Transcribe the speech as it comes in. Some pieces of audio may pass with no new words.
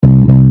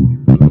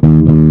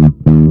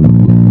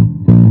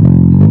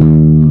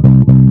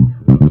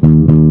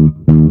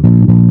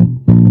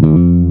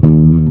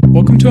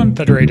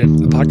Unfederated,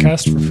 a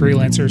podcast for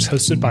freelancers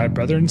hosted by a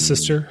brother and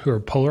sister who are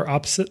polar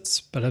opposites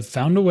but have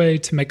found a way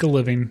to make a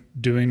living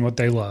doing what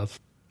they love.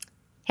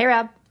 Hey,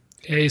 Rob.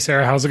 Hey,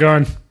 Sarah. How's it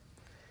going?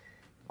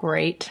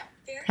 Great.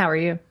 How are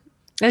you?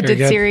 Very Did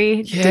good.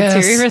 Siri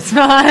Yes.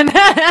 respond?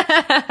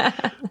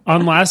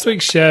 On last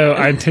week's show,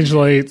 I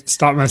intentionally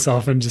stopped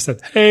myself and just said,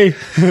 hey,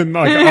 and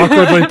like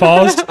awkwardly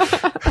paused.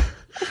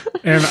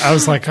 And I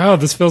was like, oh,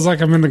 this feels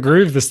like I'm in the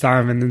groove this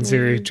time. And then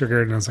Siri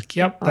triggered and I was like,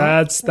 yep,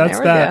 that's There we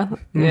that. go.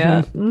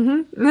 Yeah.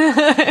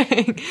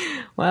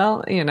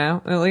 Well,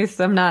 at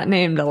least I'm not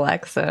named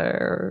Alexa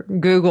or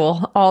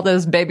Google. All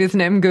those babies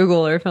named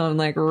Google are feeling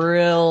like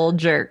real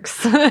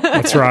jerks.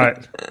 That's right.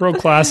 Real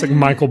classic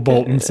Michael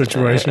Bolton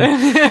situation.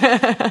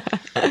 Yeah,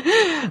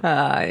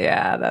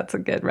 that's a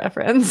good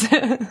reference.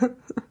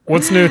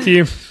 What's new with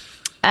you?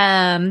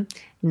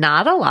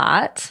 Not a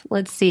lot.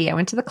 Let's see. I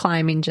went to the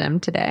climbing gym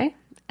today.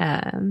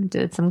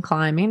 Did some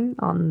climbing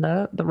on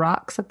the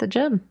rocks at the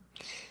gym.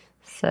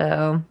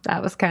 So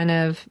that was kind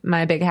of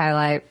my big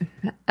highlight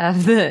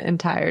of the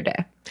entire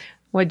day.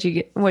 What'd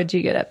you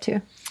get up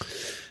to?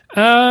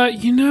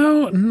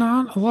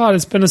 Not a lot.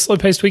 It's been a slow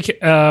paced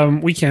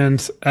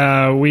weekend.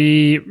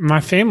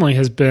 My family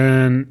has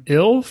been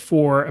ill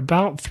for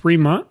about 3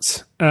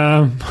 months.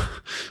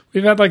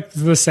 We've had like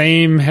the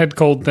same head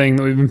cold thing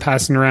that we've been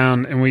passing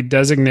around, and we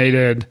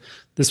designated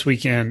this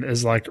weekend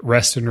as like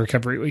rest and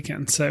recovery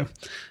weekend. So,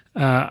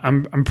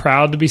 I'm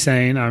proud to be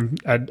saying I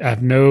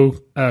have no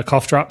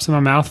cough drops in my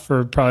mouth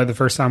for probably the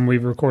first time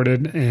we've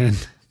recorded in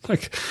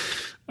like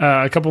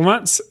a couple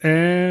months.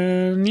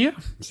 And yeah,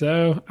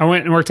 so I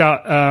went and worked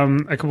out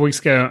a couple weeks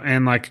ago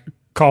and like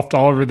coughed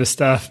all over the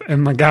stuff.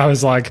 And my guy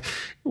was like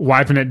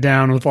wiping it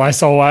down with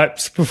Lysol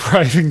wipes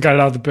before I even got it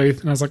out of the booth.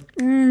 And I was like,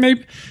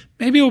 maybe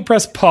we'll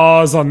press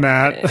pause on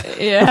that.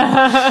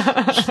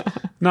 Yeah.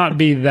 Not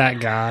be that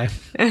guy.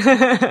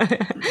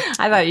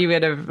 I thought you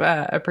would have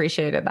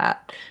appreciated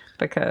that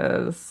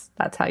because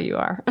that's how you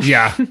are.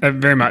 Yeah,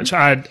 very much.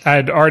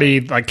 I'd already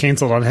like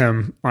canceled on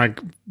him like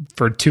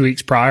for 2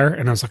 weeks prior,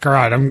 and I was like, all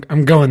right,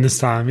 I'm going this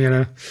time.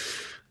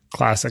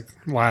 Classic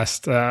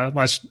last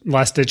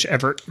ditch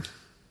effort.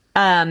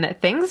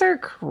 Things are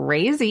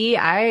crazy.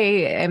 I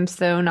am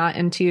so not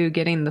into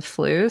getting the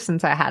flu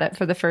since I had it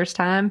for the first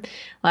time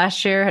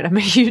last year and I'm a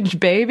huge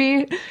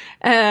baby.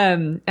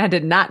 I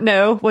did not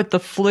know what the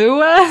flu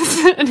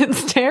was and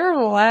it's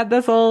terrible. I had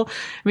this it was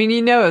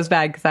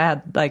bad because I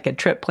had like a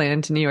trip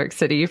planned to New York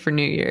City for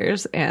New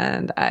Year's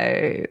and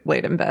I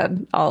laid in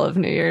bed all of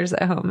New Year's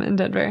at home in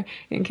Denver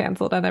and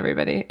canceled on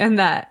everybody. And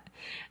that,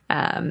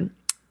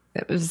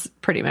 it was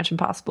pretty much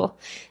impossible.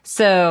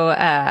 So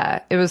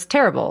it was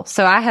terrible.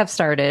 So I have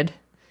started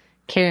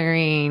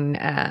carrying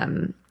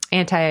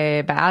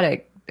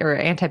antibiotic or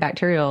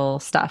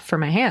antibacterial stuff for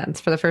my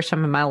hands for the first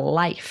time in my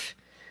life.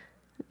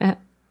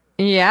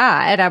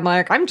 Yeah. And I'm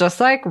like, I'm just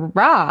like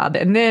Rob.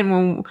 And then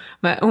when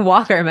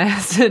Walker, my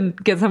husband,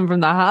 gets home from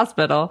the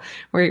hospital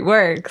where he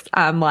works,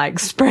 I'm like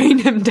spraying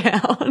him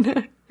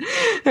down.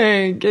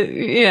 And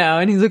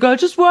he's like, I'll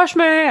just wash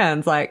my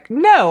hands. Like,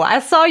 no, I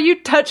saw you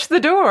touch the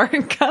door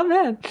and come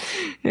in.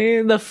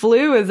 And the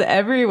flu is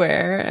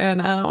everywhere.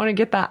 And I don't want to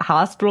get that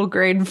hospital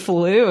grade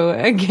flu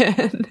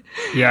again.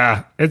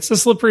 Yeah, it's a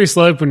slippery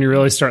slope when you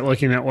really start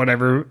looking at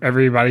whatever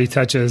everybody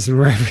touches and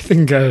where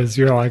everything goes.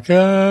 You're like,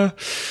 I'm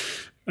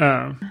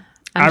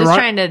just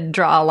trying to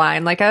draw a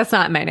line. Like, that's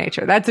not my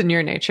nature. That's in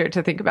your nature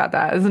to think about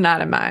that. It's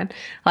not in mine.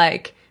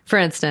 Like, for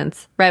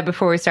instance, right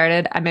before we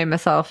started, I made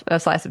myself a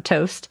slice of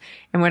toast.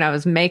 And when I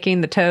was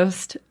making the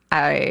toast,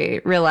 I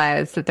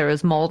realized that there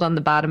was mold on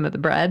the bottom of the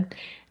bread.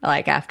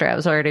 Like after it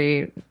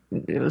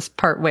was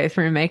part way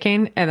through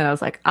making. And then I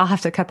was like, I'll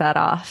have to cut that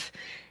off.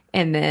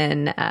 And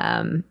then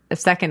a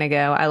second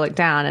ago, I looked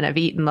down and I've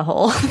eaten the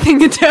whole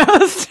thing of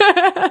toast.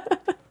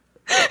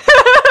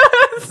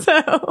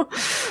 So,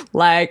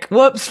 like,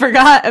 whoops,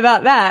 forgot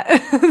about that.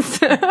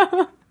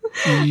 So,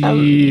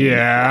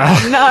 yeah.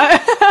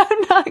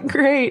 I'm not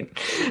great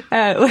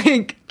at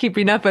like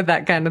keeping up with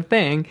that kind of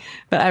thing,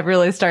 but I've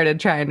really started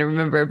trying to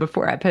remember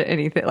before I put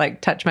anything,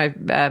 like touch my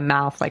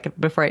mouth, like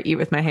before I eat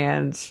with my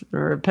hands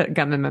or put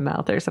gum in my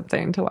mouth or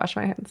something to wash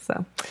my hands.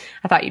 So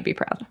I thought you'd be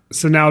proud.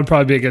 So now would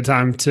probably be a good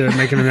time to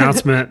make an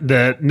announcement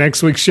that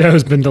next week's show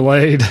has been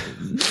delayed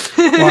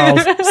while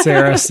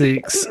Sarah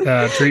seeks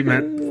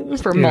treatment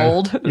for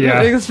mold.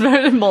 Yeah.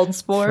 Mold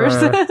spores.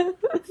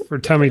 For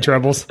tummy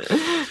troubles.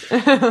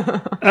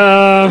 The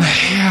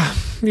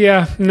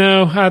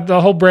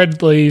whole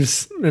bread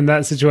leaves in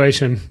that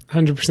situation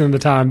 100% of the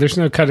time. There's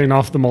no cutting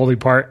off the moldy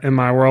part in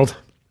my world.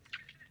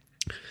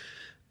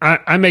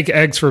 I make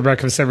eggs for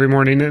breakfast every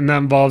morning, and that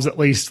involves at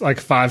least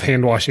like 5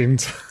 hand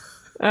washings.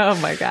 Oh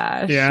my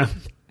gosh. Yeah.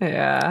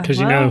 Yeah. Because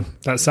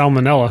that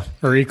salmonella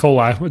or E.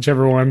 coli,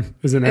 whichever one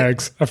is in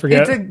eggs. I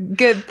forget. It's a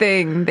good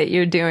thing that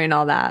you're doing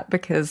all that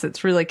because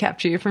it's really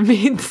kept you from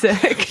being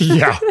sick.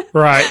 Yeah,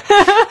 right.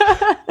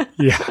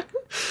 Yeah.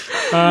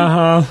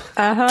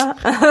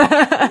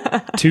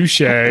 Touche.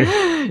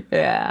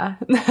 Yeah.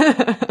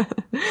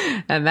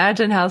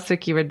 Imagine how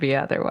sick you would be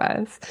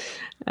otherwise.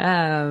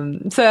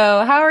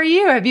 So how are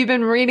you? Have you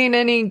been reading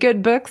any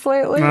good books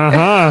lately?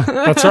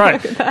 That's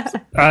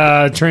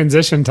right.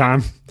 Transition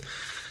time.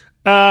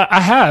 I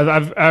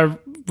have. I've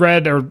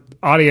read or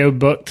audio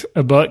booked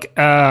a book,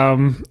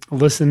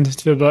 listened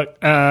to a book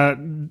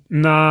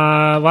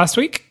last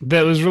week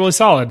that was really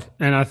solid,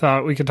 and I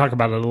thought we could talk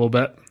about it a little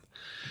bit.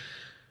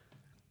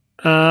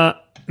 The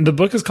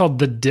book is called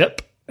The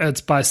Dip.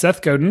 It's by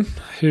Seth Godin,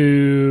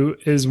 who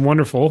is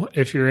wonderful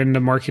if you're into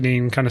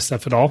marketing kind of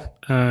stuff at all.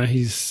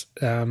 He's,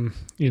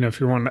 if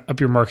you want to up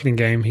your marketing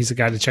game, he's a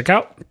guy to check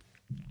out.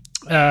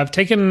 I've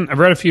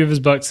read a few of his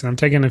books, and I'm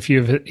taking a few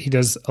of it. He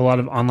does a lot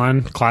of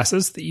online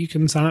classes that you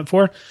can sign up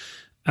for.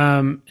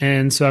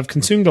 And so I've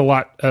consumed a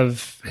lot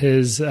of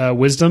his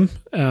wisdom.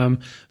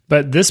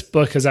 But this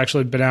book has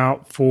actually been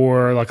out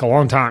for like a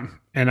long time,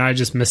 and I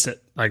just missed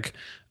it.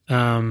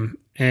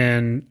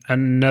 And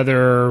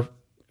another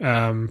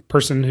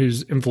person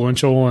who's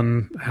influential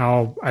in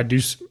how I do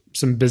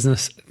some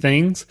business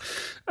things,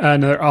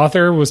 another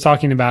author was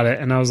talking about it,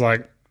 and I was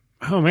like,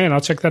 oh man,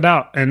 I'll check that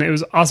out. And it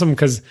was awesome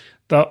because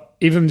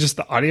even just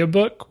the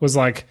audiobook was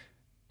like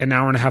an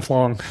hour and a half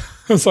long.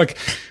 It's like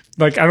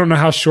I don't know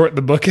how short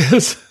the book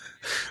is.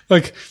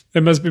 Like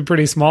it must be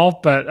pretty small,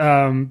 but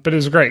it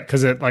was great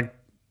because it like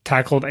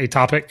tackled a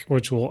topic,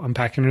 which we'll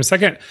unpack in a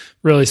second,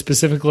 really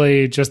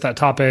specifically just that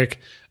topic.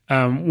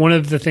 One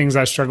of the things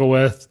I struggle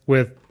with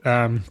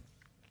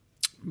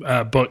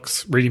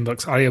books, reading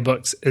books,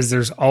 audiobooks, is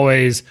there's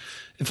always,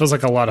 it feels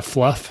like a lot of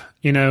fluff,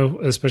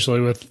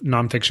 especially with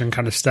nonfiction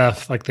kind of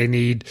stuff. Like they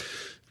need,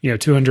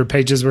 200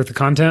 pages worth of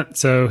content.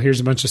 So here's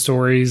a bunch of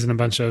stories and a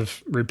bunch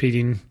of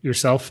repeating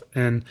yourself.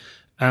 And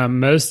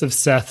most of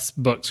Seth's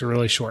books are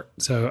really short.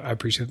 So I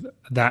appreciate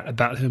that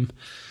about him.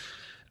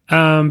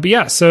 But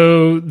yeah,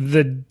 so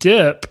The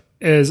Dip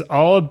is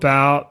all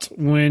about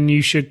when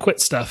you should quit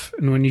stuff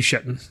and when you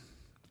shouldn't.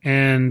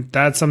 And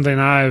that's something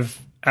I've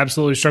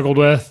absolutely struggled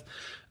with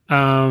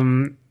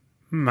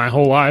my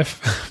whole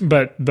life,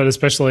 but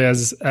especially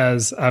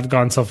as I've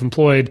gone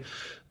self-employed,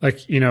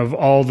 of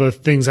all the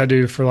things I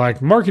do for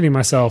like marketing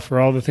myself, or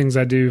all the things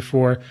I do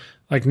for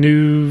like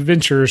new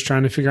ventures,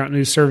 trying to figure out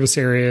new service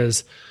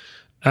areas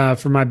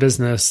for my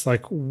business,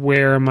 like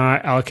where am I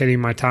allocating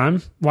my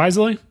time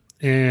wisely,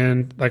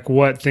 and like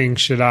what things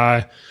should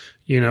I,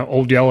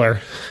 old yeller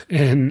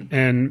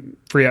and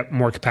free up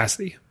more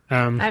capacity.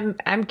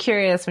 I'm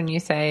curious when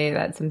you say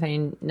that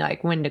something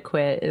like when to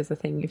quit is a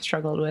thing you've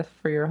struggled with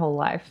for your whole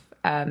life.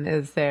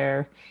 Is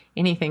there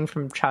anything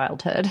from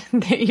childhood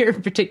that you're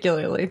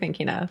particularly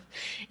thinking of?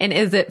 And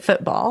is it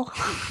football?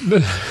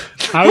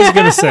 I was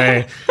going to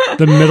say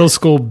the middle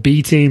school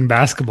B team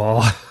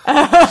basketball,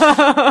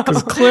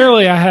 because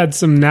clearly I had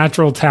some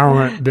natural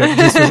talent that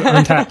just was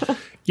untapped.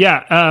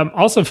 Yeah.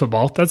 Also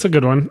football. That's a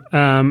good one.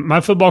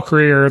 My football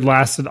career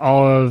lasted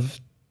all of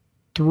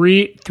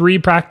three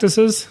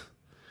practices,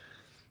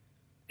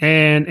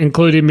 and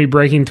including me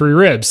breaking 3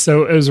 ribs.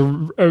 So it was,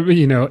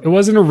 it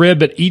wasn't a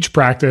rib at each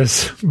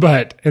practice,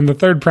 but in the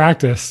third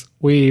practice,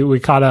 we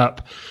caught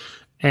up,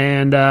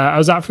 and I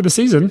was out for the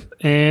season.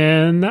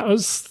 And that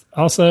was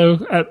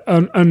also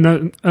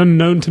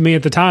unknown to me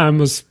at the time,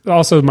 was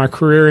also my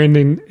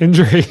career-ending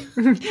injury.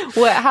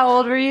 How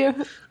old were you?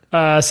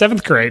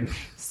 7th grade.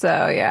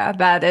 So yeah,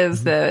 that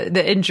is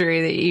the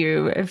injury that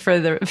you, for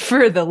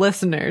the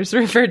listeners,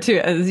 refer to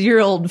as your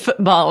old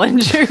football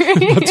injury.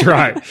 That's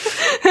right.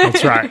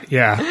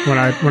 Yeah.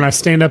 When I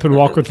stand up and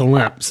walk with a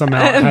limp, somehow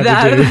I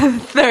had to do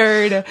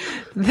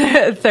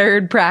the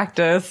third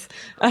practice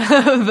of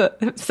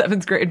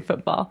 7th grade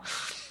football.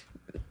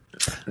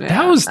 Yeah.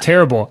 That was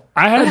terrible.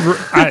 I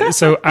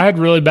had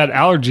really bad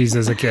allergies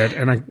as a kid,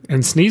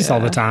 and sneezed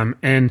all the time.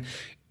 And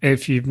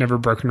if you've never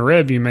broken a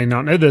rib, you may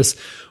not know this.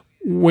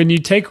 When you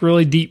take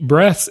really deep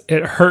breaths,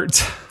 it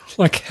hurts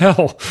like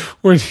hell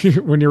when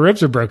your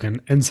ribs are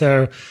broken. And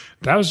so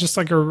that was just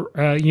like a real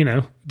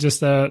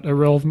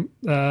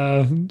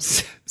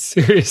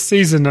serious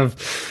season of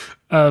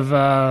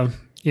I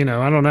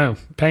don't know,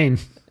 pain.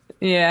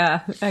 Yeah,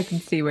 I can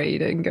see why you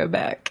didn't go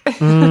back.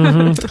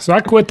 Mm-hmm. So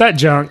I quit that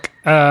junk.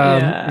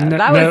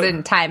 That was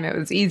in time. It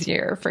was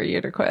easier for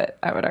you to quit,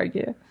 I would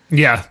argue.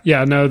 Yeah.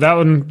 No, that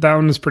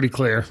one was pretty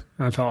clear.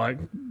 I felt like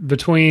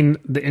between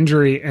the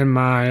injury and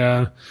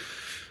my, I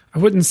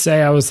wouldn't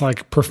say I was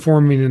like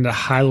performing at a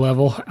high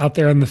level out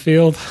there in the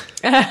field.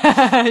 You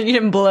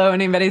didn't blow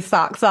anybody's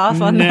socks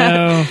off on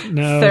that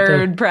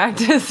third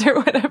practice or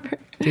whatever.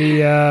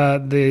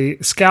 The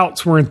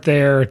scouts weren't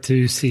there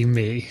to see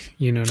me.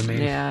 You know what I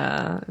mean?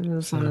 Yeah, it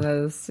was one of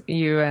those.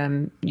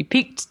 You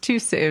peaked too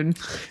soon.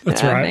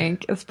 That's right. I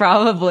think it's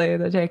probably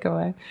the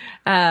takeaway.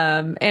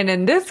 And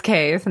in this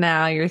case,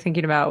 now you're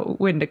thinking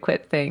about when to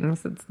quit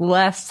things. It's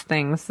less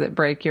things that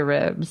break your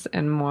ribs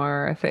and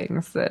more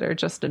things that are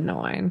just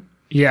annoying.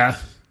 Yeah,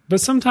 but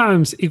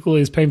sometimes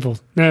equally as painful.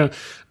 No,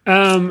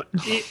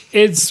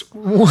 it's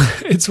one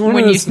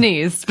when of those, you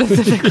sneeze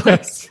specifically.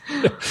 Yes.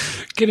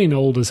 Getting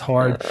old is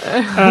hard.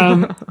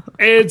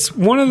 It's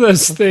one of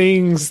those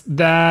things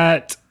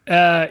that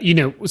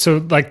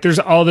so like there's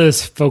all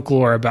this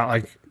folklore about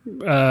like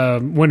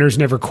winners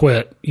never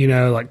quit,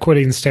 like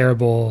quitting's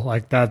terrible.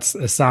 Like that's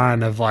a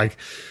sign of like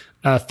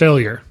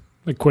failure,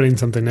 like quitting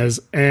something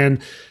is. And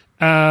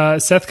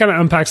Seth kind of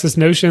unpacks this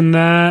notion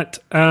that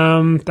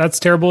that's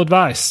terrible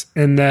advice,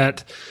 and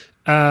that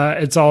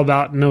it's all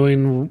about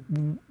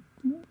knowing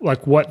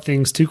like what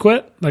things to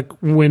quit, like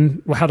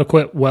how to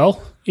quit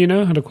well,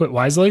 how to quit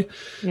wisely.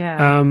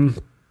 Yeah.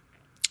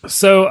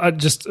 So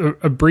just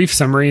a brief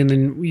summary, and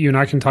then you and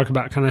I can talk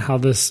about kind of how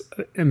this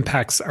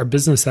impacts our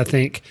business, I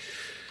think.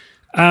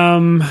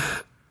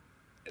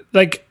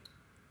 Like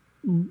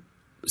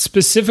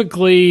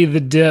specifically the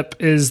dip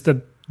is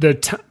the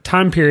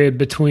time period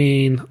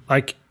between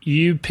like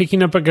you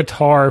picking up a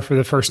guitar for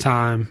the first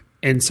time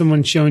and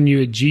someone showing you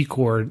a G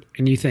chord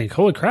and you think,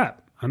 holy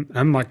crap,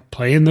 I'm like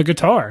playing the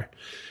guitar,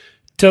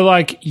 to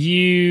like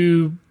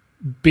you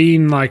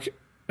being like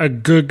a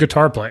good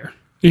guitar player,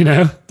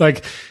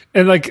 like,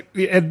 and like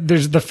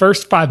there's the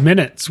first 5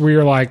 minutes where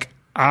you're like,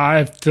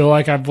 I feel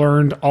like I've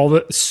learned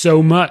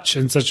so much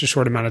in such a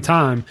short amount of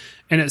time.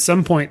 And at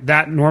some point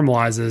that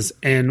normalizes,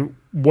 and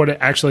what it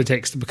actually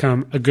takes to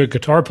become a good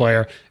guitar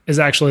player is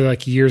actually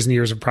like years and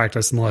years of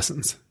practice and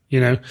lessons,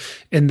 and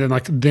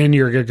then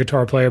you're a good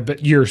guitar player, but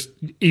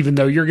even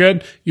though you're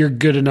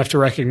good enough to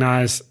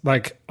recognize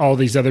like all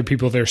these other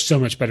people, they're so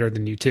much better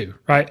than you too.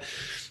 Right.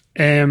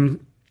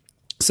 And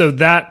so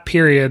that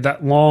period,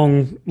 that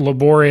long,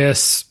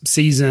 laborious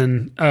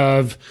season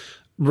of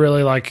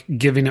really like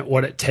giving it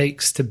what it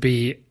takes to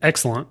be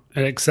excellent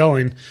at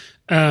excelling,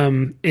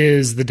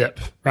 is the dip,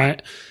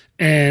 right?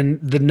 And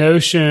the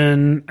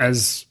notion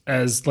as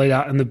laid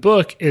out in the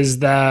book is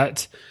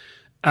that,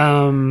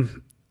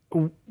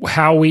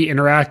 how we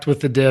interact with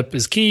the dip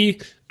is key.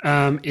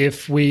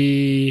 If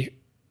we're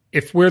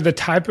the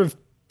type of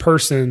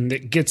person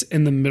that gets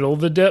in the middle of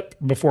the dip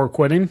before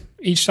quitting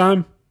each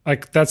time,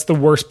 like that's the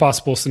worst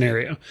possible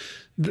scenario.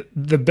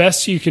 The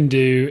best you can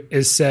do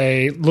is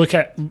say, look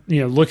at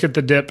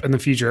the dip in the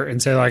future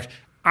and say like,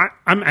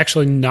 I'm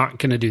actually not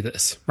going to do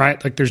this,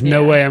 right? Like there's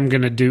no way I'm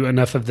going to do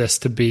enough of this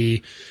to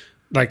be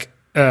like,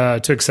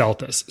 to excel at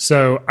this.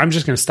 So I'm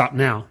just going to stop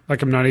now.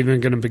 Like I'm not even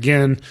going to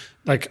begin.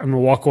 Like I'm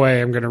going to walk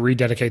away. I'm going to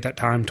rededicate that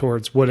time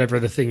towards whatever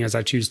the thing is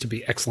I choose to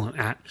be excellent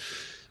at.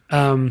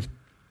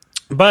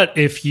 But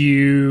if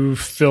you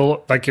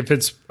feel like if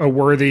it's a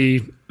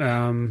worthy,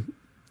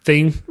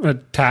 thing, a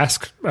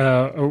task,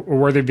 a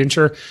worthy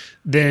venture,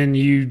 then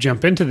you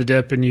jump into the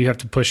dip and you have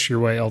to push your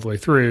way all the way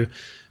through.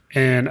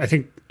 And I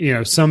think,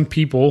 some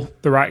people,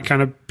 the right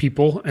kind of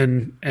people,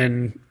 and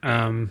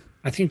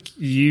I think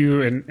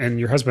you and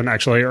your husband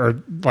actually are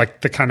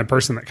like the kind of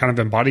person that kind of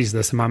embodies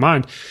this in my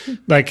mind.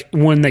 Like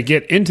when they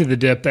get into the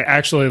dip, they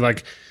actually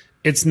like,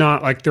 it's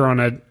not like they're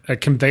on a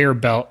conveyor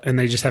belt and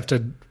they just have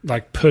to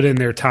like put in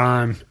their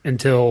time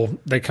until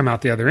they come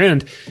out the other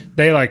end.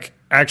 They like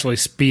actually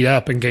speed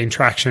up and gain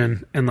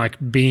traction, and like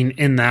being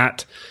in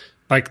that,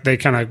 like they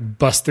kind of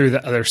bust through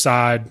the other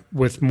side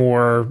with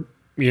more,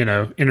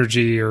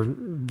 energy or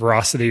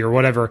veracity or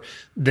whatever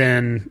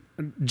than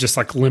just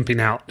like limping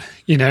out,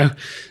 the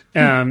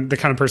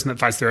kind of person that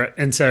fights through it.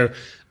 And so,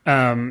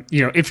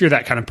 if you're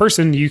that kind of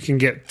person, you can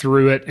get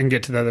through it and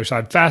get to the other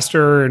side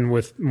faster and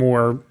with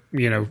more,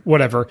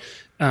 whatever.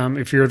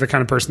 If you're the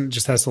kind of person that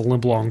just has to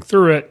limp along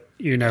through it,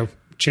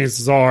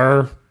 chances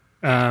are,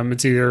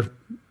 it's either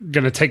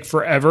going to take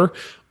forever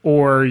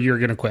or you're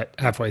going to quit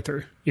halfway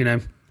through,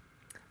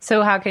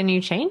 So how can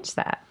you change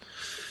that?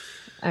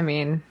 I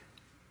mean,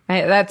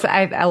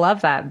 I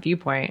love that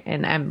viewpoint,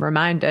 and I'm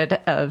reminded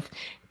of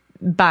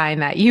buying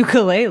that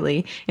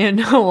ukulele in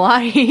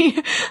Hawaii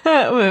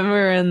when we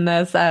were in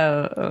this.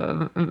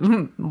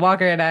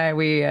 Walker and I,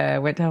 we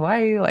went to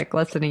Hawaii like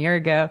less than a year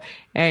ago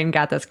and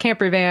got this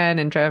camper van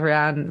and drove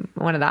around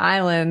one of the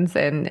islands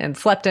and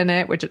slept in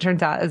it, which it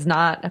turns out is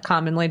not a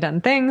commonly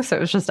done thing. So it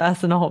was just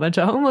us and a whole bunch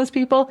of homeless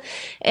people.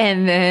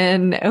 And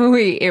then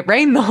it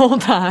rained the whole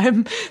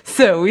time.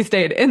 So we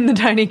stayed in the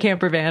tiny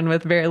camper van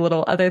with very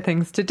little other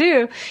things to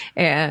do,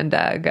 and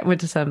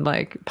went to some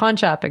like pawn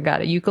shop and got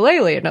a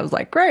ukulele. And I was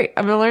like, great,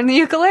 I'm going to learn the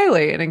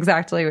ukulele. And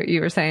exactly what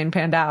you were saying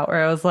panned out,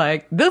 where I was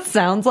like, this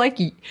sounds like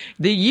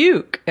the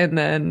uke. And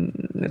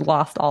then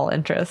lost all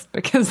interest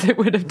because it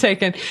would have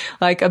taken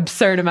like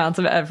absurd amounts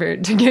of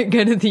effort to get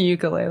good at the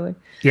ukulele.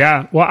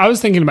 Yeah. Well, I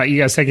was thinking about you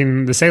guys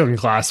taking the sailing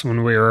class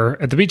when we were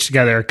at the beach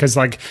together. Cause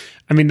like,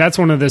 I mean, that's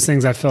one of those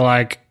things I feel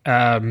like,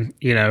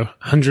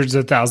 hundreds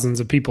of thousands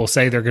of people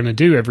say they're going to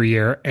do every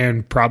year,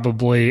 and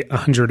probably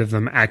 100 of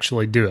them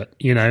actually do it,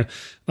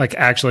 like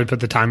actually put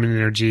the time and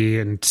energy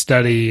and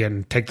study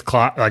and take the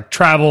class, like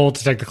travel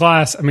to take the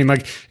class. I mean,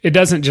 like it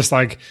doesn't just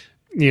like,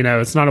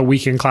 it's not a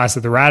weekend class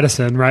at the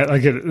Radisson, right?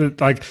 Like it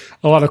like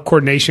a lot of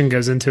coordination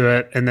goes into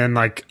it, and then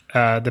like,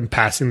 then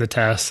passing the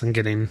tests and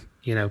getting,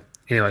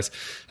 anyways,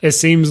 it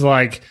seems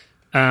like,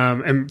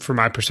 and from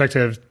my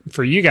perspective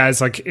for you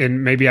guys, like,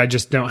 and maybe I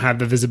just don't have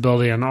the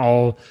visibility on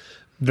all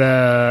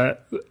the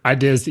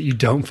ideas that you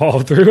don't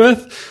follow through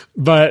with.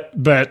 But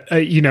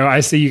I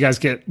see you guys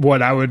get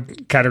what I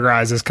would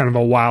categorize as kind of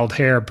a wild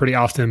hair pretty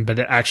often, but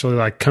it actually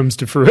like comes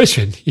to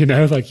fruition,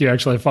 like you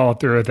actually follow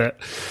through with it.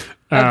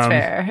 That's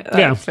fair.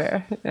 That's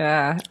fair.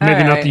 Yeah.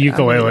 Maybe not the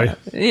ukulele.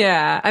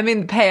 Yeah. I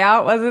mean, the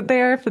payout wasn't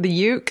there for the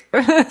uke.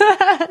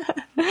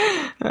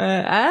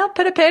 I'll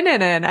put a pin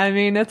in it. I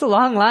mean, it's a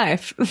long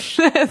life.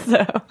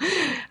 So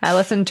I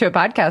listened to a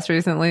podcast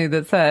recently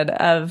that said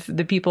of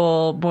the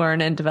people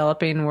born in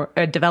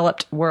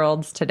developed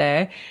worlds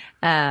today,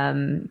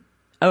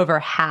 over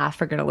half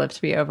are going to live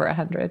to be over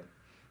 100.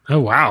 Oh,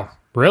 wow.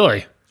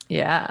 Really?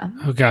 Yeah.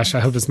 Oh, gosh.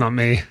 I hope it's not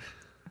me.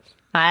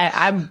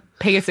 I'm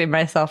pacing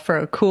myself for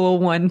a cool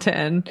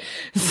 110,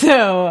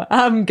 so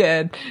I'm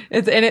good.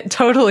 And it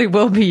totally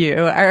will be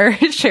you. Our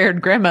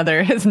shared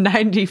grandmother is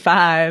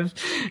 95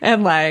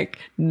 and like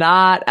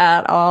not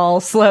at all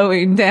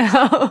slowing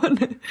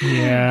down.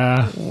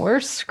 Yeah. We're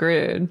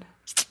screwed.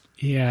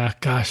 Yeah.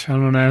 Gosh, I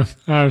don't know.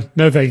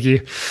 No, thank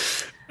you.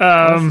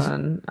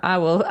 Listen, I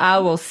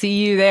will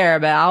see you there,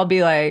 but I'll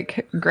be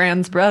like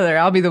Grand's brother.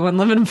 I'll be the one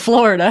living in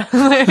Florida.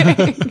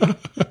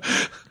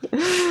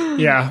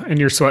 Yeah, in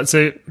your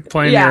sweatsuit,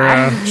 playing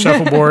your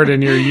shuffleboard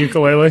and your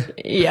ukulele.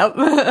 Yep.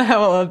 I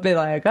will be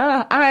like,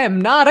 I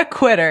am not a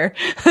quitter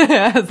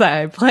as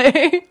I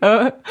play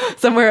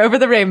somewhere over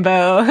the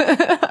rainbow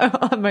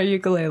on my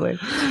ukulele.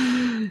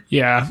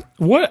 Yeah.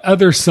 What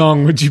other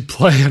song would you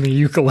play on a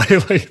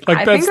ukulele?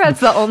 I think that's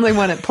the only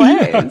one it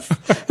plays.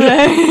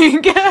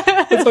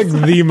 It's like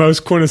the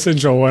most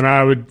quintessential one.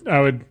 I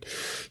would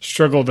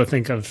struggle to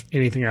think of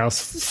anything else.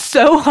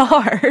 So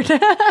hard.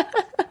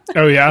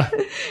 Oh, yeah?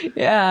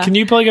 Yeah. Can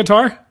you play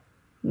guitar?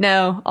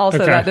 No. Also,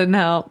 that didn't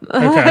help.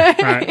 Okay.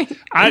 All right.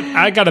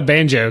 I got a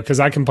banjo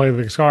because I can play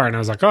the guitar, and I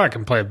was like, I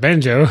can play a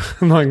banjo.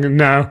 I'm like,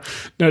 no.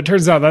 It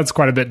turns out that's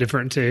quite a bit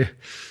different, too.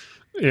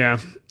 Yeah.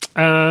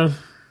 Well,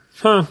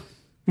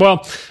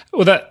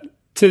 that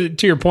to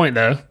your point,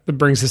 though, that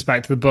brings us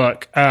back to the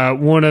book.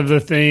 One of the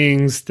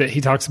things that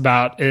he talks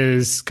about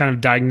is kind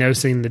of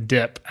diagnosing the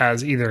dip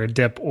as either a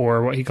dip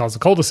or what he calls a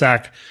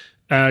cul-de-sac.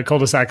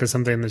 Cul-de-sac is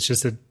something that's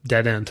just a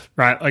dead end,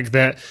 right? Like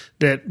that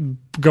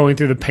going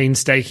through the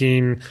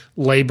painstaking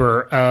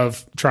labor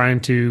of trying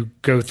to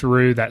go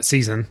through that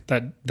season,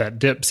 that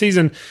dip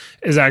season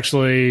is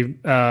actually,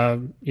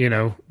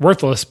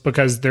 worthless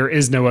because there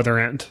is no other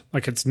end.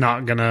 Like it's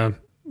not going to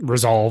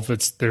resolve.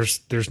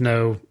 There's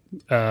no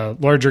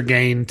larger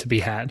gain to be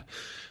had.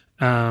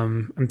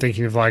 I'm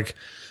thinking of like,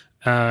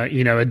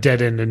 a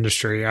dead end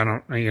industry. I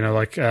don't,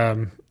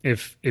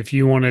 if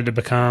you wanted to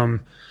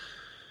become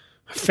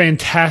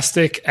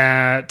fantastic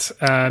at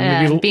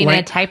maybe being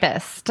a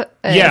typist,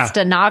 a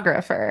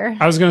stenographer.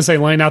 I was going to say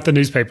laying out the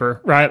newspaper,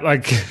 right?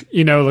 Like,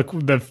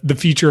 the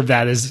future of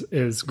that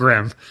is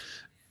grim.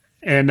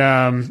 And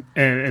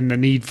the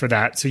need for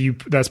that. So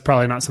that's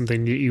probably not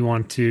something that you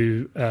want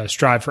to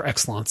strive for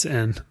excellence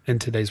in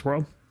today's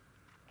world.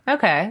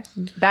 Okay.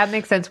 That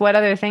makes sense. What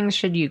other things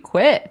should you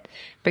quit?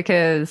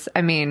 Because,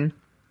 I mean,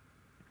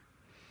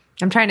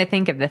 I'm trying to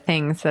think of the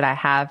things that I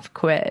have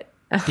quit.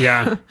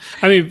 Yeah.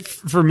 I mean,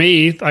 for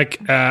me,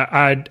 like,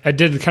 I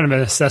did kind of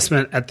an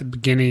assessment at the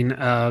beginning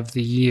of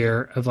the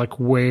year of like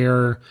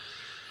where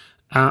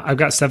I've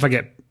got stuff I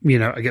get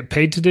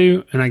paid to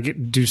do, and I get to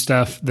do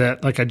stuff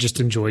that like I just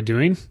enjoy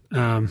doing.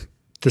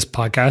 This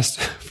podcast,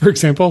 for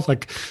example,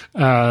 like,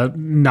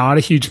 not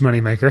a huge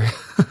moneymaker.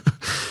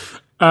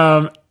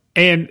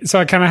 And so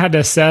I kind of had to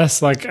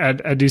assess, like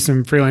I do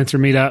some freelancer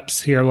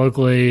meetups here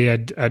locally.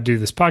 I do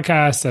this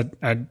podcast.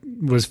 I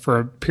was for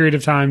a period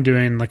of time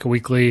doing like a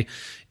weekly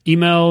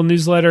email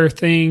newsletter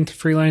thing to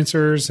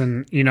freelancers.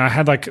 And, I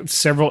had like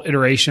several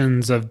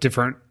iterations of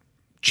different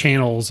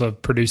channels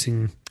of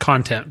producing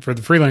content for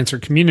the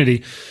freelancer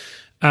community.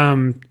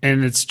 And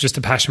it's just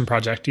a passion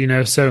project,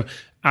 so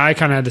I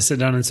kind of had to sit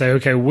down and say,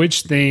 okay,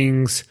 which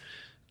things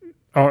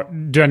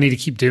do I need to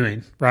keep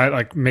doing? Right.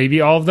 Like maybe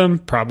all of them,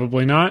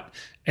 probably not.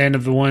 And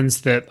of the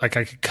ones that like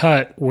I could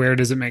cut, where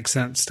does it make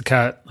sense to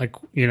cut? Like,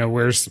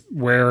 where's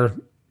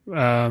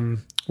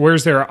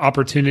there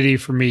opportunity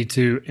for me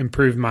to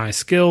improve my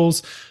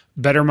skills,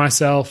 better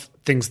myself,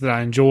 things that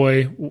I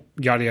enjoy,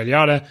 yada, yada,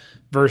 yada,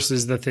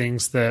 versus the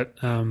things that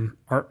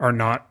are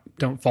not,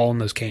 don't fall in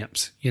those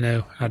camps.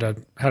 How do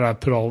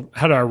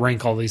I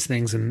rank all these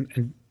things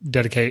and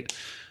dedicate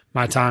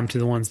my time to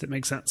the ones that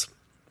make sense?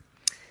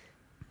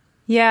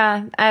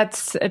 Yeah,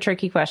 that's a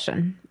tricky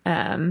question.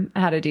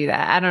 How to do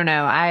that. I don't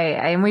know.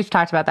 And we've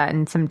talked about that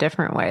in some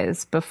different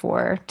ways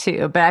before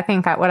too, but I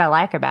think what I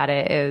like about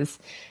it is,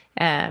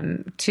 we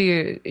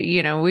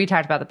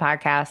talked about the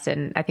podcast,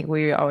 and I think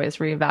we always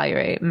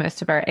reevaluate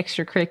most of our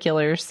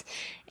extracurriculars,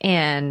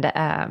 and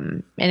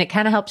it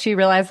kind of helps you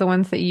realize the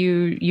ones that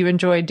you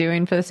enjoy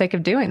doing for the sake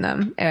of doing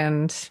them,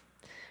 and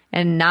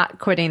not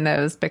quitting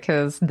those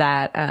because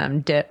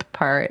that dip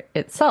part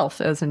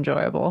itself is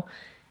enjoyable,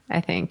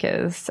 I think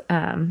is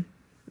a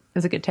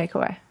good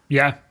takeaway.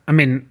 Yeah. I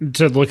mean,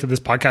 to look at this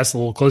podcast a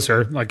little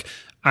closer, like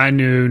I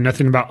knew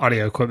nothing about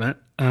audio equipment.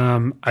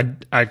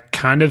 I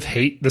kind of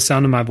hate the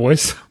sound of my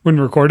voice when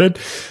recorded.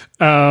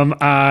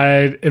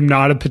 I am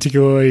not a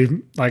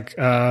particularly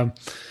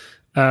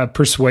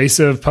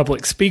persuasive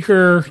public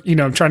speaker.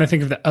 I'm trying to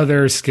think of the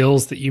other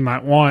skills that you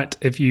might want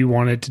if you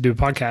wanted to do a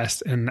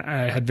podcast, and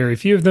I had very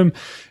few of them.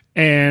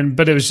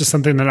 But it was just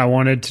something that I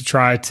wanted to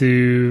try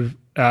to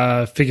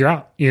figure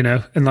out,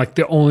 and like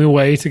the only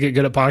way to get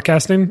good at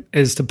podcasting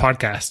is to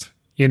podcast.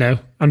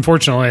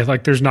 Unfortunately,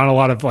 like there's not a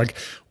lot of like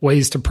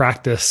ways to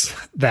practice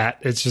that.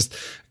 It's just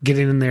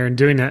getting in there and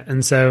doing it.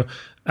 And so,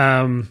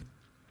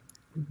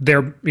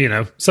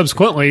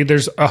 subsequently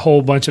there's a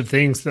whole bunch of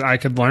things that I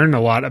could learn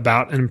a lot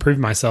about and improve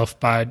myself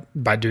by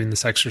doing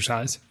this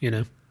exercise,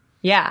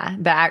 Yeah.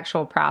 The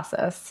actual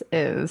process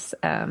is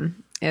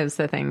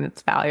the thing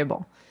that's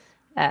valuable.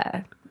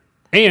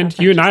 And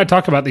you and I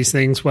talk about these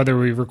things, whether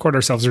we record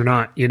ourselves or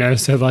not,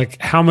 so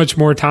like how much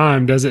more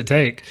time does it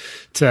take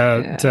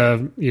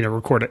to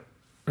record it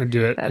and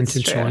do it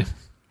intentionally? True.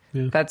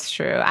 Yeah. That's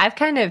true. I've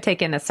kind of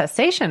taken a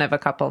cessation of a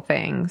couple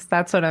things.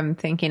 That's what I'm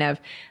thinking of.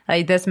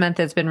 Like this month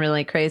has been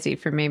really crazy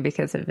for me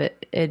because of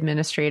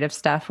administrative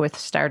stuff with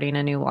starting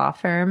a new law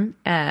firm,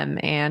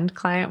 and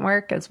client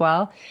work as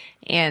well.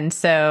 And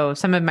so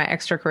some of my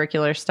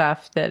extracurricular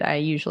stuff that I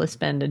usually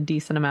spend a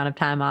decent amount of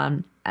time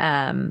on,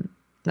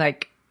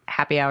 like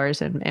happy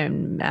hours and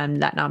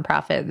that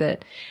nonprofit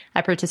that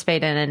I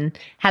participate in and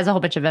has a whole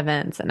bunch of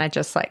events. And I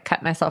just like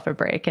cut myself a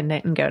break and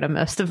didn't go to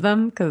most of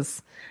them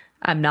because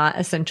I'm not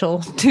essential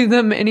to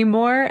them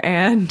anymore.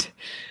 And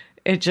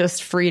it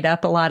just freed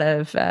up a lot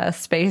of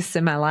space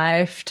in my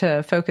life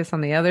to focus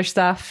on the other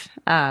stuff.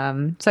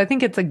 So I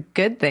think it's a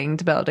good thing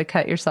to be able to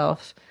cut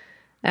yourself,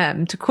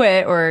 to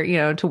quit or,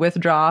 to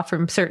withdraw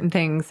from certain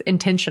things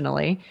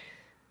intentionally.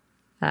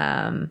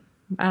 I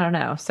don't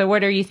know. So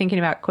what are you thinking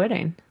about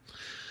quitting?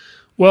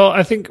 Well,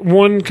 I think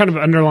one kind of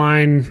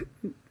underlying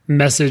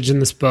message in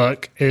this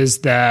book is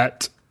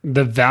that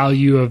the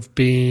value of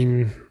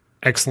being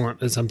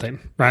excellent at something,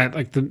 right?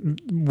 Like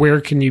where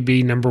can you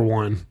be number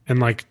one? And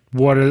like,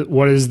 what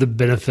is the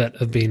benefit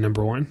of being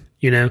number one,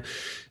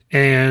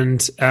 And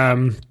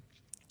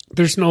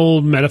there's an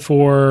old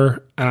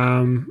metaphor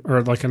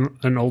or like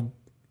an old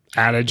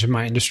adage in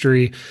my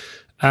industry.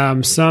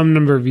 Some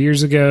number of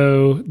years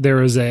ago, there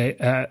was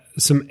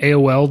some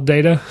AOL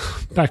data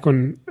back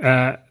when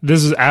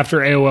this is after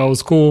AOL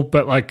was cool,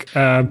 but like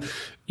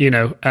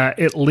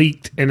it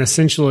leaked and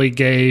essentially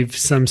gave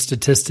some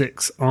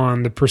statistics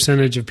on the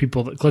percentage of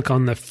people that click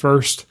on the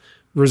first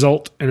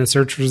result in a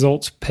search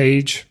results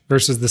page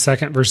versus the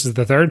second versus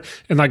the third.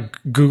 And like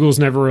Google's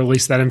never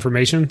released that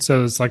information,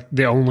 so it's like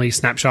the only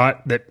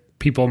snapshot that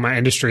people in my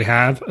industry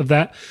have of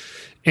that.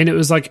 And it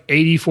was like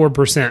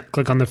 84%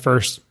 click on the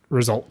first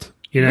result.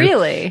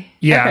 Really?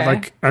 Yeah. Okay.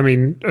 Like, I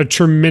mean, a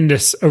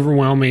tremendous,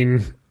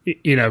 overwhelming,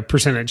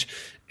 percentage.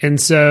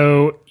 And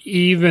so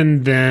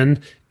even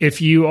then,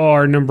 if you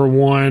are number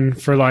one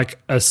for like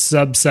a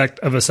subsect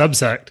of a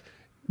subsect,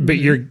 but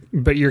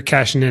you're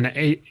cashing in at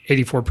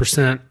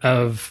 84%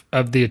 of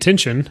the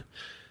attention,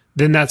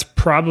 then that's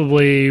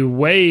probably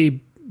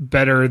way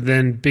better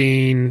than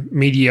being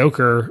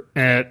mediocre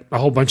at a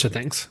whole bunch of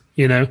things,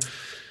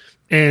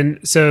 And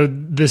so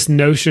this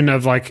notion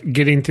of like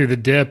getting through the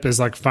dip is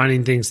like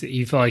finding things that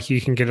you feel like you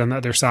can get on the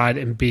other side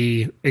and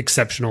be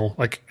exceptional,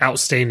 like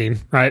outstanding,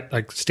 right?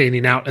 Like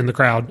standing out in the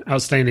crowd,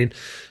 outstanding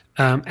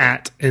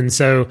at. And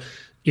so,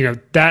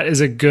 that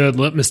is a good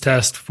litmus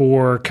test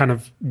for kind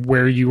of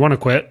where you want to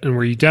quit and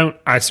where you don't.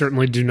 I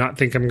certainly do not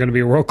think I'm going to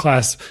be a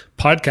world-class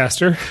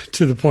podcaster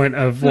to the point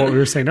of what we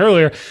were saying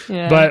earlier,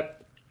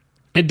 but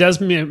it does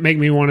make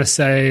me want to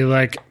say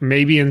like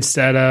maybe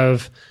instead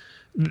of,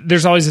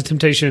 there's always a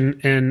temptation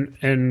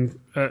in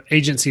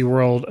agency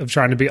world of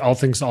trying to be all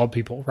things to all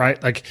people,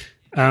 right? Like,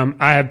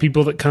 I have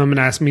people that come and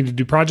ask me to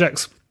do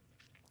projects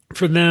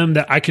for them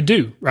that I could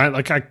do, right?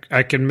 Like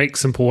I can make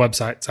simple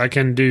websites. I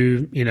can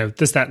do,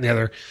 this, that, and the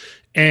other.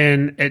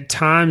 And at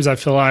times I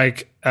feel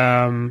like,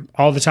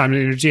 all the time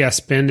and energy I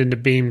spend into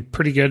being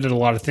pretty good at a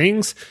lot of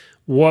things,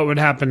 what would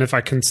happen if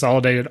I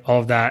consolidated all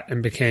of that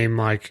and became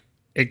like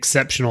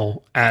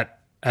exceptional at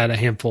a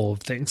handful of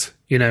things,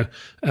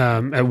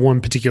 at one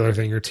particular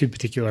thing or two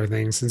particular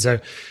things. And so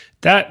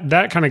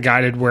that kind of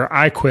guided where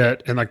I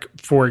quit. And like,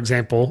 for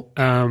example,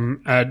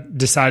 I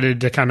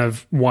decided to kind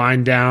of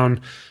wind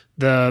down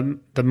the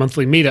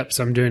monthly meetups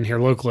I'm doing here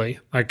locally.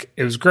 Like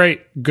it was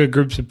great, good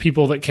groups of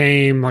people that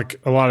came, like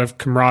a lot of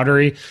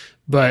camaraderie.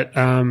 But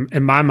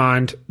in my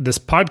mind, this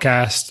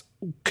podcast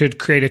could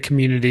create a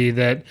community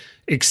that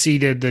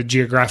exceeded the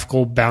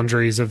geographical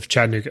boundaries of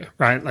Chattanooga,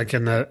 right? Like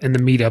in the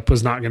meetup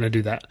was not going to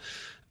do that.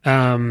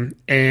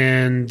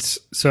 And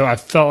so I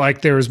felt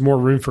like there was more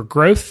room for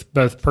growth,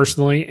 both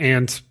personally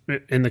and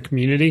in the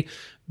community,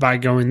 by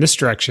going this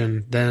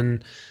direction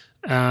than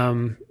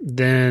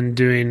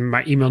doing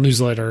my email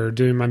newsletter or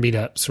doing my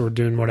meetups or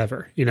doing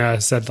whatever. I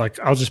said like,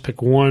 I'll just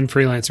pick one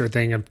freelancer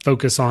thing and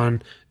focus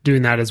on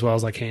doing that as well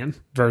as I can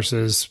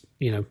versus,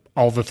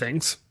 all the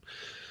things.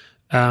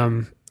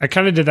 I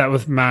kind of did that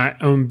with my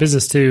own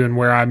business too, and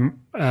where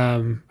I'm,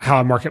 how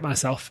I market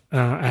myself.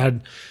 I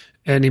had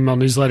an email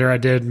newsletter I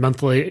did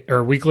monthly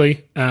or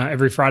weekly,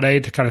 every Friday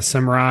to kind of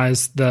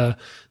summarize the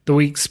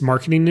week's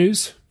marketing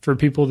news for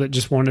people that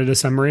just wanted a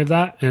summary of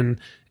that. And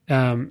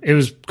it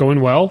was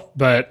going well,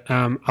 but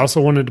I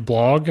also wanted to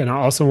blog, and I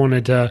also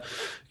wanted to,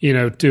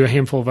 do a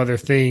handful of other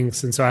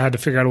things. And so I had to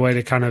figure out a way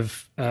to kind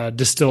of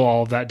distill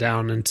all of that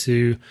down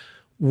into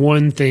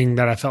one thing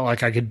that I felt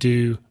like I could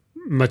do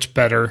much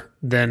better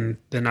than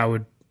I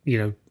would,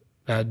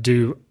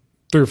 do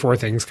 3 or 4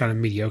 things kind of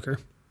mediocre.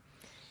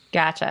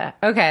 Gotcha.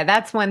 Okay,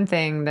 that's one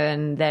thing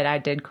then that I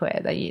did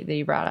quit that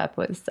you brought up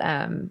was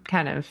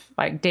kind of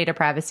like data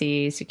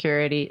privacy,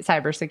 security,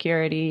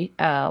 cybersecurity,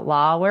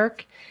 law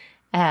work.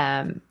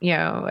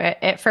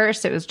 At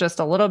first it was just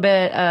a little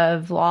bit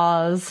of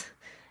laws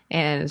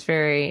and it's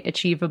very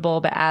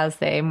achievable, but as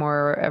they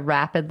more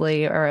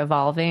rapidly are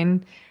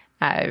evolving,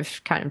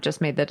 I've kind of just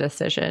made the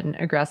decision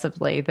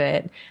aggressively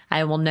that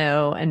I will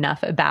know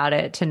enough about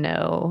it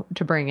to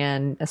bring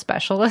in a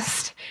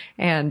specialist.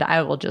 And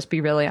I will just be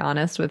really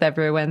honest with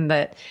everyone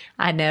that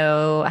I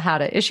know how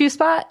to issue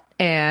spot,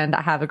 and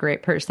I have a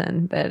great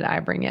person that I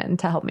bring in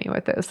to help me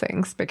with those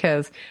things,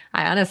 because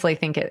I honestly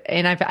think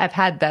and I've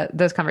had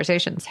those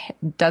conversations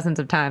dozens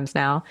of times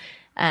now,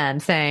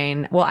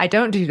 saying, well, I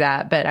don't do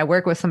that, but I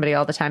work with somebody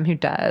all the time who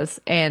does.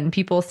 And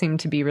people seem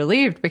to be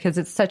relieved because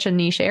it's such a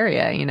niche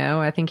area.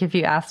 I think if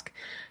you ask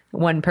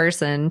one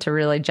person to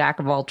really jack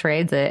of all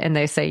trades it and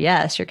they say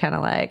yes, you're kind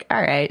of like,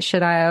 all right,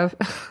 should I have,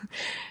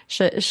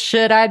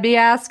 should I be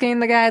asking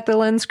the guy at the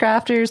Lens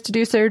Crafters to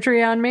do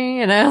surgery on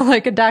me?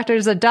 Like a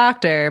doctor's a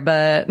doctor,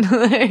 but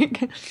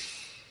like...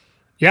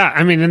 Yeah,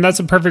 I mean, and that's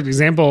a perfect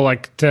example,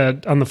 like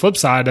on the flip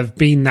side of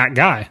being that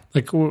guy,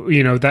 like,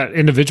 that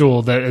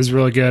individual that is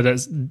really good at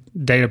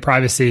data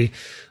privacy,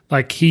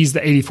 like he's the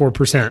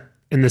 84%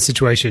 in this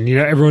situation.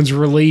 Everyone's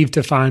relieved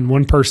to find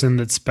one person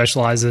that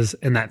specializes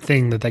in that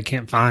thing that they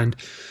can't find,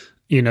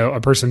 a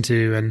person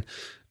to.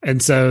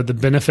 And so the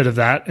benefit of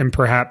that, and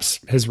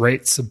perhaps his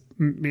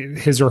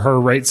or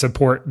her rates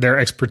support their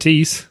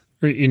expertise,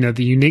 or,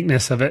 the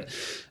uniqueness of it,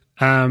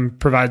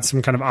 provides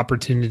some kind of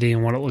opportunity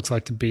in what it looks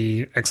like to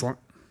be excellent.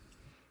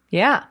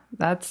 Yeah,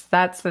 that's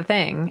the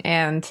thing.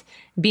 And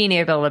being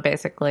able to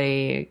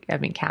basically,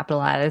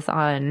 capitalize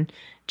on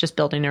just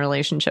building a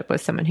relationship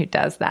with someone who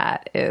does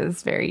that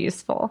is very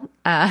useful.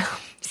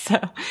 So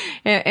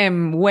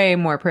I'm way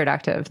more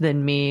productive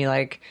than me,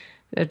 like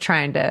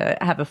trying to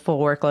have a full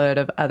workload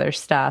of other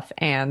stuff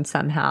and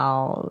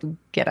somehow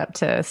get up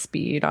to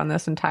speed on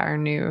this entire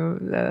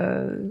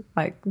new,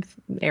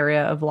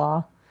 area of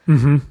law.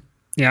 Mm-hmm.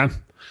 Yeah.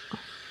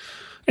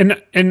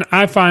 And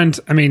I find,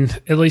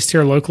 at least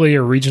here locally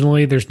or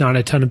regionally, there's not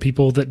a ton of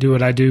people that do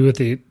what I do with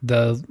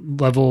the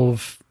level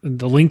of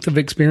the length of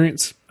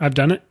experience I've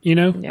done it.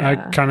 Yeah. I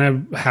kind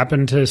of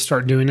happened to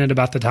start doing it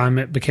about the time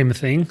it became a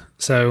thing.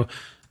 So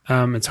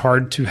it's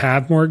hard to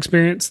have more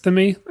experience than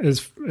me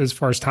as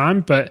far as time.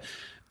 But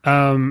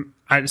so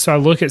I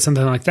look at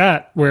something like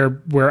that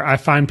where I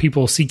find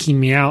people seeking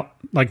me out,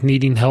 like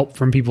needing help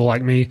from people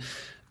like me.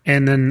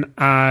 And then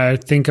I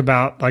think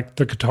about like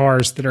the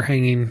guitars that are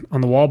hanging on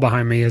the wall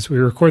behind me as we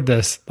record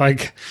this.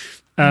 Like,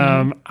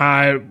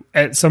 I,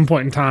 at some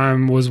point in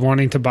time, was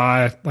wanting to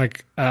buy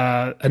like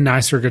a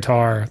nicer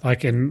guitar,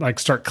 and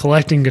start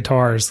collecting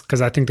guitars,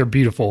 because I think they're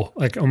beautiful,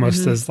 like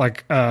almost as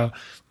like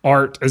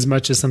art as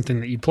much as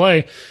something that you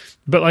play.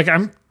 But like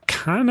I'm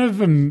kind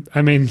of,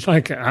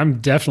 I'm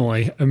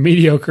definitely a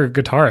mediocre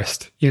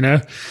guitarist,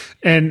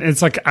 and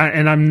it's like,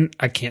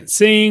 I can't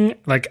sing.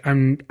 Like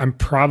I'm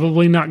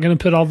probably not going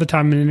to put all the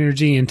time and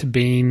energy into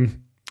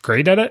being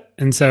great at it.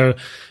 And so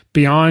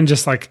beyond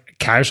just like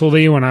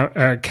casually when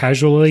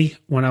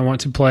I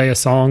want to play a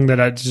song that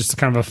I just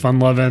kind of a fun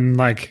loving,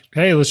 like,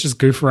 hey, let's just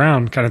goof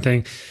around kind of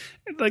thing.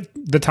 Like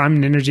the time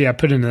and energy I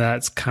put into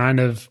that's kind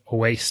of a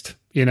waste,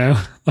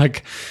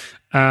 like,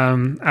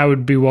 I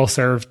would be well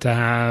served to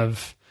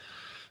have,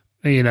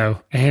 a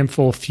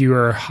handful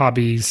fewer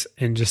hobbies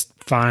and just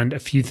find a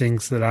few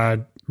things that I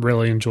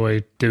really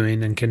enjoy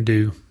doing and can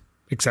do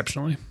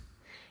exceptionally.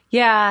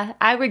 Yeah,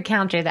 I would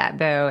counter that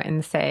though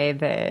and say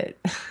that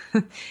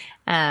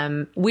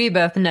we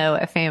both know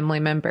a family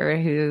member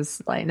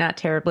who's like not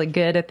terribly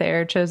good at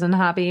their chosen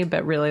hobby,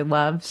 but really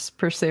loves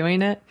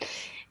pursuing it.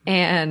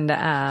 And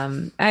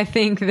I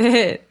think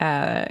that,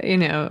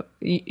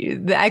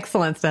 the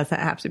excellence doesn't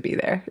have to be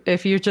there.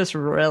 If you're just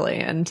really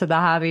into the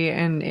hobby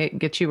and it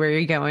gets you where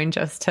you're going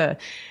just to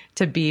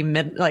be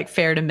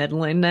fair to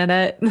middling in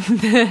it,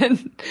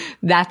 then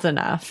that's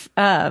enough.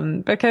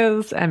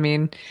 Because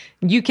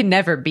you can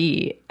never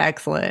be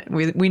excellent.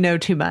 We know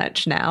too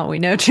much now. We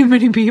know too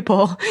many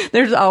people.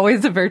 There's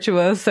always a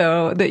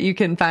virtuoso that you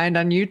can find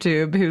on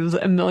YouTube who's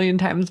a million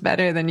times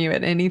better than you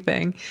at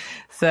anything.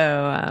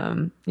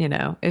 So,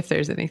 if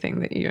there's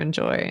anything that you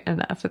enjoy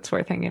enough, it's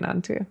worth hanging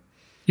on to.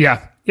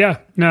 Yeah. Yeah.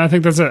 No, I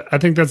think that's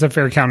a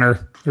fair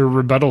counter or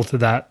rebuttal to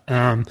that.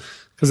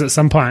 Cause at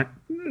some point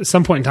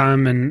in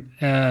time,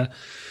 and,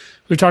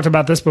 we've talked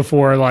about this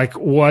before, like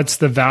what's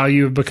the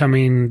value of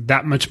becoming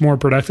that much more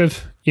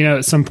productive?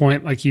 At some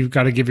point, like you've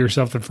got to give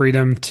yourself the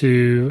freedom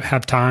to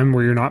have time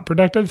where you're not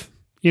productive,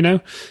 you know?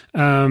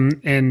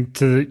 And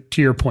to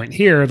your point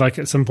here, like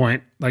at some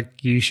point, like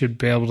you should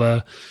be able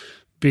to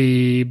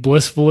be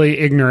blissfully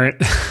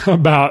ignorant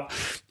about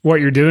what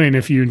you're doing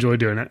if you enjoy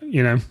doing it,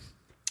 you know?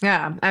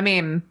 Yeah. I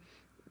mean,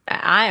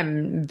 I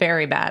am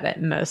very bad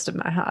at most of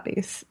my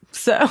hobbies.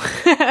 So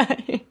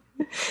like,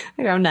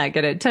 I'm not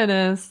good at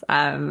tennis.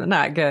 I'm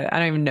not good. I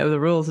don't even know the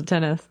rules of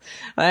tennis.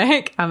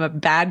 Like, I'm a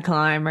bad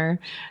climber.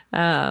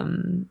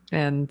 And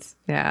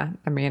yeah,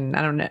 I mean,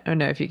 I don't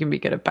know if you can be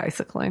good at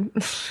bicycling.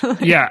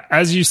 Yeah.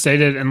 As you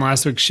stated in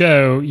last week's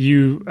show,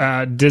 you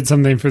did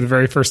something for the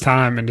very first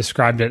time and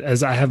described it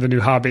as I have a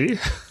new hobby.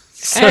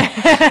 So,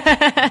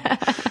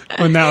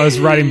 when that was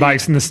riding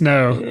bikes in the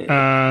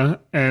snow.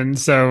 And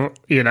so,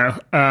 you know,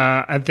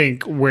 I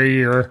think where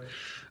you're,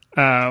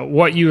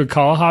 what you would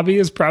call a hobby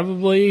is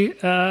probably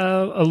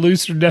a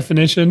looser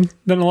definition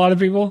than a lot of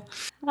people.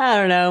 I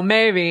don't know.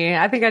 Maybe.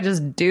 I think I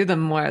just do them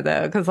more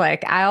though. Cause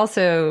like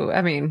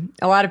I mean,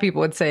 a lot of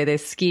people would say they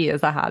ski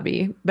as a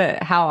hobby,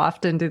 but how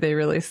often do they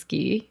really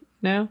ski?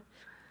 No.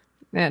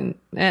 And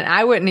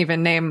I wouldn't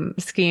even name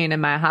skiing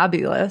in my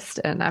hobby list.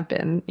 And I've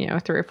been,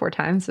 3 or 4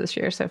 times this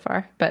year so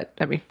far. But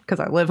I mean, because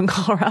I live in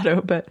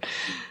Colorado, but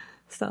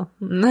still.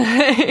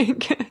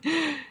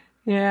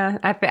 Yeah,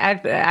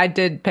 I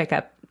did pick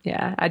up.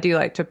 Yeah, I do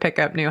like to pick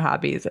up new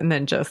hobbies and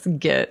then just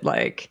get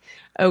like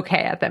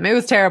okay at them. It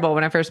was terrible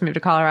when I first moved to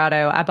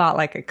Colorado. I bought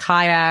like a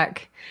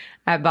kayak.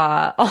 I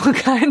bought all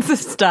kinds of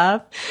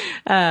stuff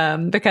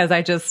because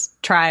I just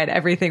tried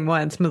everything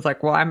once and was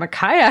like, well, I'm a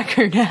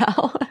kayaker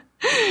now.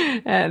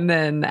 And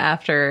then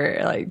after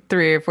like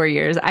 3 or 4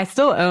 years, I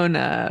still own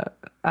a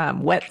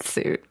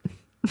wetsuit.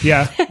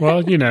 Yeah.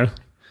 Well, you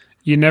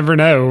never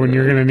know when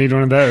you're going to need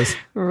one of those.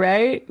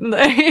 Right?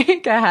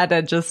 Like I had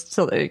to just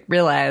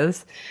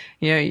realize,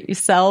 you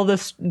sell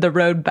the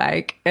road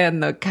bike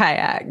and the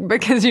kayak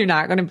because you're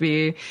not going to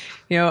be,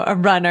 a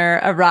runner,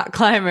 a rock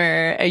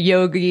climber, a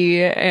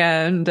yogi,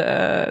 and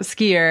a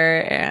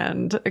skier,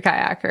 and a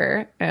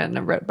kayaker, and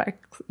a road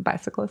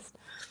bicyclist.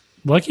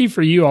 Lucky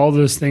for you, all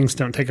those things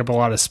don't take up a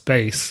lot of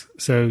space,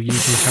 so you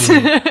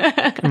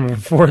can kind of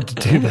afford to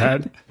do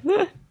that.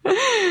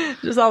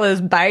 Just all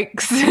those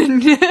bikes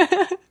and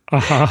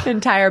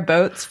entire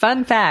boats.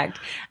 Fun fact,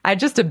 I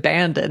just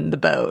abandoned the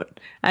boat.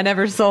 I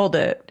never sold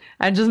it.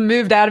 I just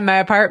moved out of my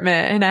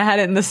apartment and I had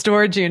it in the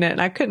storage unit and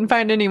I couldn't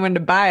find anyone to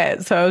buy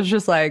it. So I was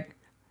just like,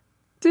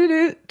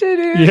 like,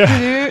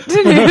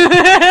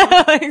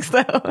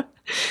 so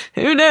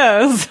who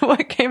knows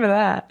what came of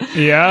that?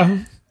 Yeah.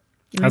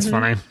 That's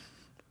funny.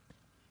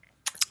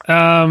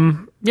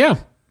 Yeah.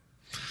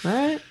 All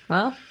right.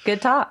 Well,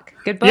 good talk.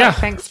 Good book. Yeah.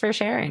 Thanks for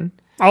sharing.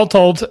 All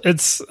told, I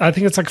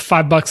think it's like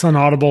 $5 on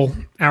Audible,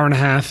 hour and a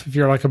half. If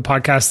you're like a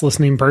podcast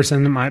listening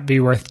person, it might be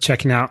worth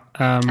checking out.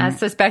 I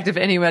suspect if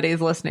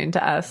anybody's listening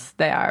to us,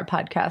 they are a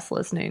podcast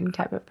listening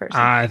type of person.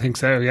 I think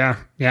so. Yeah.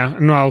 Yeah.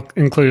 And I'll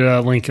include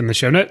a link in the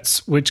show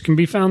notes, which can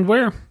be found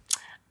where?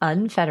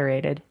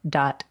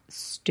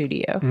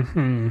 Unfederated.studio.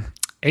 Mm-hmm.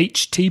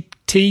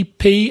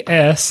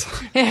 HTTPS.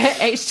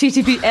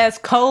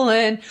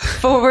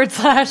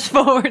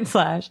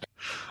 HTTPS://.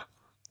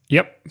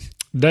 Yep.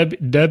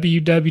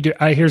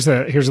 Here's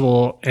a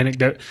little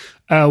anecdote.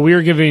 We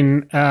were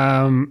giving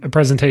a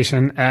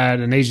presentation at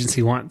an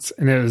agency once,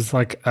 and it was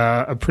like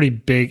a pretty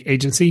big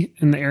agency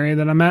in the area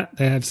that I'm at.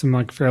 They have some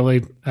like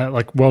fairly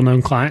like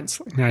well-known clients,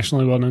 like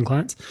nationally well-known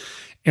clients.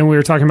 And we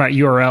were talking about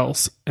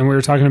URLs, and we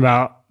were talking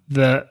about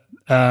the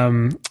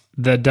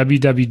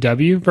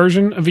www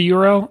version of a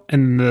URL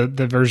and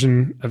the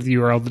version of the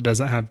URL that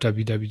doesn't have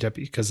www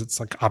because it's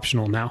like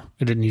optional now.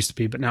 It didn't used to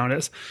be, but now it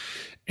is.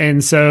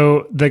 And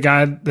so the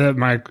guy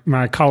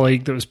my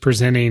colleague that was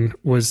presenting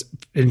was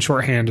in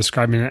shorthand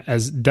describing it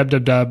as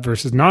www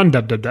versus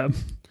non-www.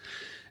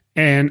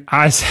 And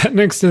I sat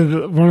next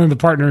to one of the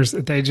partners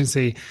at the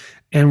agency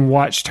and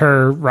watched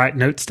her write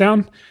notes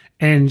down.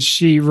 And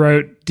she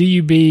wrote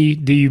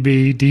DUB,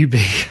 DUB, DUB.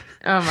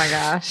 Oh my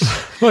gosh.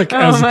 My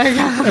gosh.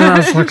 And I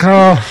was like,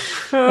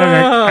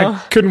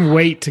 I couldn't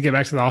wait to get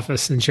back to the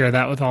office and share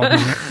that with all the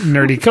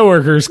nerdy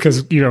coworkers because,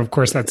 of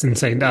course, that's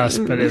insane to us,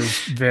 but it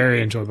was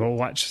very enjoyable to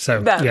watch.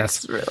 So, that's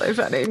yes. Really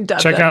funny.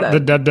 Check out the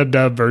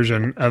www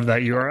version of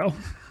that URL.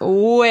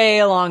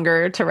 Way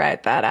longer to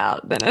write that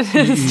out than it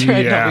is to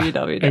write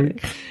www. And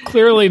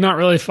clearly not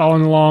really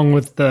following along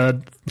with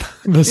the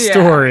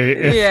story.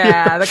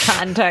 The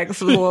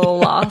context was a little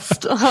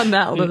lost on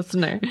that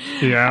listener.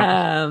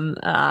 Yeah.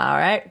 All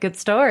right. Good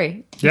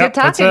story. Yep,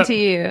 good talking to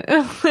you.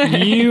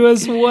 You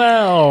as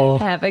well.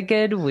 Have a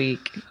good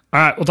week. All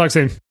right. We'll talk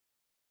soon.